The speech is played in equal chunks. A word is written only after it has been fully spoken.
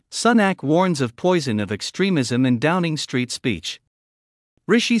Sunak warns of poison of extremism in Downing Street speech.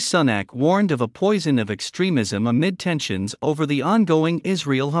 Rishi Sunak warned of a poison of extremism amid tensions over the ongoing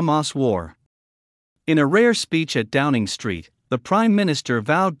Israel-Hamas war. In a rare speech at Downing Street, the Prime Minister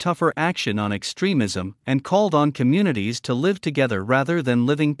vowed tougher action on extremism and called on communities to live together rather than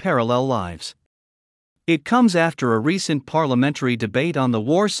living parallel lives. It comes after a recent parliamentary debate on the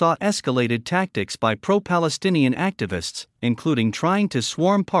war saw escalated tactics by pro-Palestinian activists, including trying to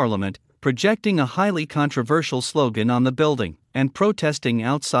swarm Parliament, projecting a highly controversial slogan on the building, and protesting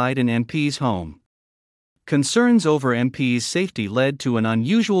outside an MP's home. Concerns over MP's safety led to an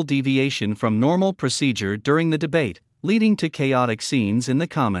unusual deviation from normal procedure during the debate, leading to chaotic scenes in the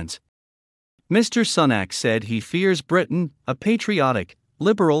Commons. Mr. Sunak said he fears Britain, a patriotic,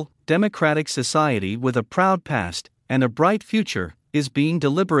 liberal, democratic society with a proud past and a bright future, is being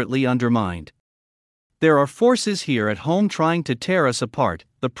deliberately undermined. There are forces here at home trying to tear us apart,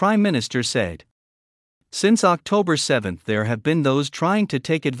 the Prime Minister said. Since October 7, there have been those trying to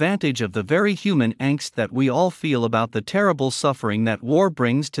take advantage of the very human angst that we all feel about the terrible suffering that war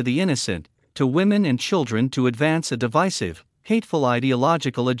brings to the innocent, to women and children, to advance a divisive, hateful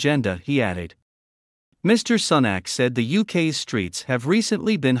ideological agenda, he added. Mr. Sunak said the UK's streets have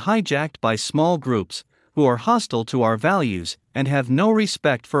recently been hijacked by small groups who are hostile to our values and have no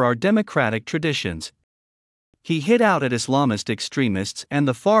respect for our democratic traditions. He hit out at Islamist extremists and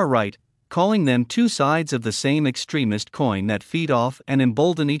the far right, calling them two sides of the same extremist coin that feed off and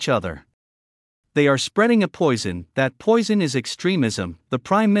embolden each other. They are spreading a poison, that poison is extremism, the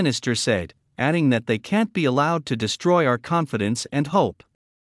Prime Minister said, adding that they can't be allowed to destroy our confidence and hope.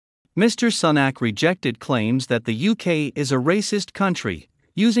 Mr. Sunak rejected claims that the UK is a racist country,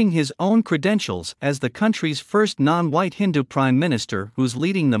 using his own credentials as the country's first non-white Hindu Prime Minister who's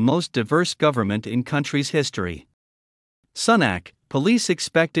leading the most diverse government in country's history. Sunak, police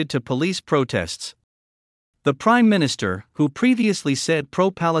expected to police protests. The Prime Minister, who previously said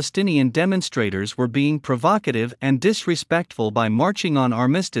pro-Palestinian demonstrators were being provocative and disrespectful by marching on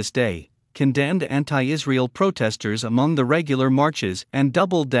Armistice Day, condemned anti-Israel protesters among the regular marches and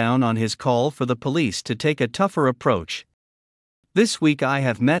doubled down on his call for the police to take a tougher approach. This week I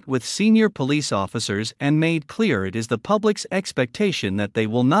have met with senior police officers and made clear it is the public's expectation that they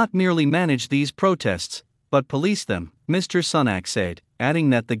will not merely manage these protests, but police them, Mr. Sunak said,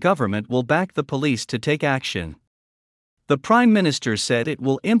 adding that the government will back the police to take action. The Prime Minister said it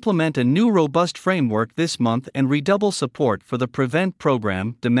will implement a new robust framework this month and redouble support for the PREVENT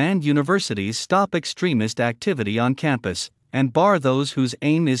program, demand universities stop extremist activity on campus, and bar those whose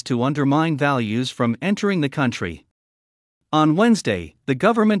aim is to undermine values from entering the country. On Wednesday, the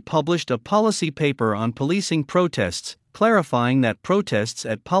government published a policy paper on policing protests, clarifying that protests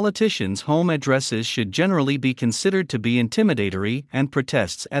at politicians' home addresses should generally be considered to be intimidatory and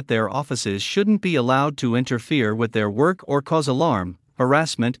protests at their offices shouldn't be allowed to interfere with their work or cause alarm,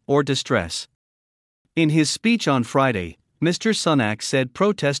 harassment, or distress. In his speech on Friday, Mr. Sunak said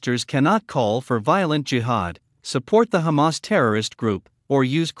protesters cannot call for violent jihad, support the Hamas terrorist group, or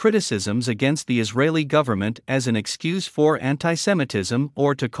use criticisms against the Israeli government as an excuse for anti-Semitism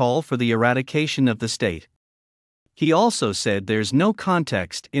or to call for the eradication of the state. He also said there's no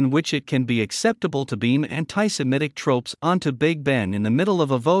context in which it can be acceptable to beam anti-Semitic tropes onto Big Ben in the middle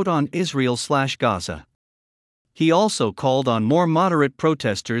of a vote on Israel/Gaza. He also called on more moderate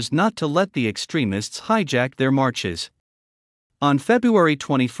protesters not to let the extremists hijack their marches. On February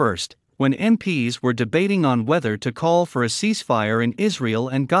 21, when MPs were debating on whether to call for a ceasefire in Israel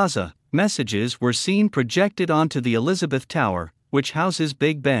and Gaza, messages were seen projected onto the Elizabeth Tower, which houses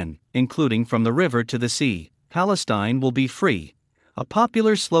Big Ben, including "From the river to the sea, Palestine will be free," a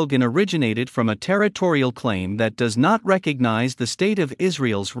popular slogan originated from a territorial claim that does not recognize the State of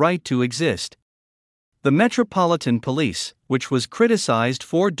Israel's right to exist. The Metropolitan Police, which was criticized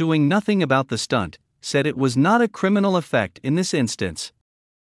for doing nothing about the stunt, said it was not a criminal effect in this instance.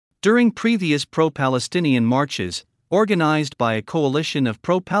 During previous pro-Palestinian marches, organized by a coalition of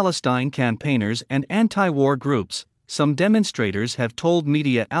pro-Palestine campaigners and anti-war groups, some demonstrators have told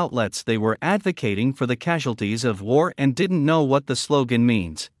media outlets they were advocating for the casualties of war and didn't know what the slogan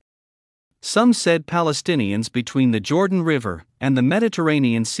means. Some said Palestinians between the Jordan River and the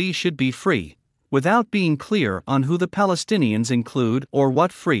Mediterranean Sea should be free, without being clear on who the Palestinians include or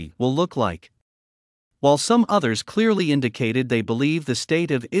what free will look like. While some others clearly indicated they believe the State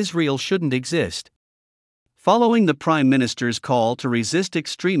of Israel shouldn't exist. Following the Prime Minister's call to resist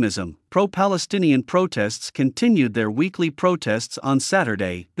extremism, pro-Palestinian protests continued their weekly protests on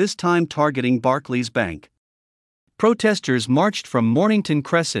Saturday, this time targeting Barclays Bank. Protesters marched from Mornington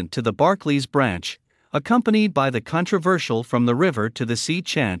Crescent to the Barclays branch, accompanied by the controversial "From the River to the Sea"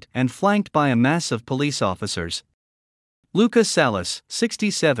 chant and flanked by a mass of police officers. Lucas Salas,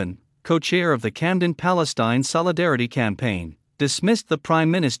 67, co-chair of the Camden Palestine Solidarity Campaign, dismissed the Prime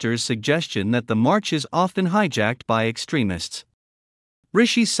Minister's suggestion that the march is often hijacked by extremists.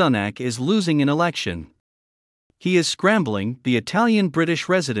 Rishi Sunak is losing an election. He is scrambling, the Italian-British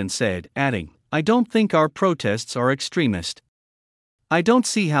resident said, adding, "I don't think our protests are extremist. I don't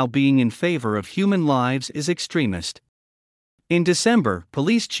see how being in favor of human lives is extremist." In December,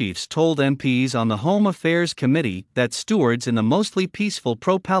 police chiefs told MPs on the Home Affairs Committee that stewards in the mostly peaceful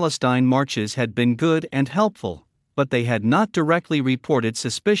pro-Palestine marches had been good and helpful, but they had not directly reported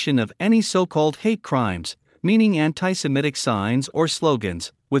suspicion of any so-called hate crimes, meaning anti-Semitic signs or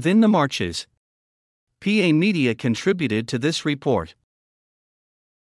slogans, within the marches. PA Media contributed to this report.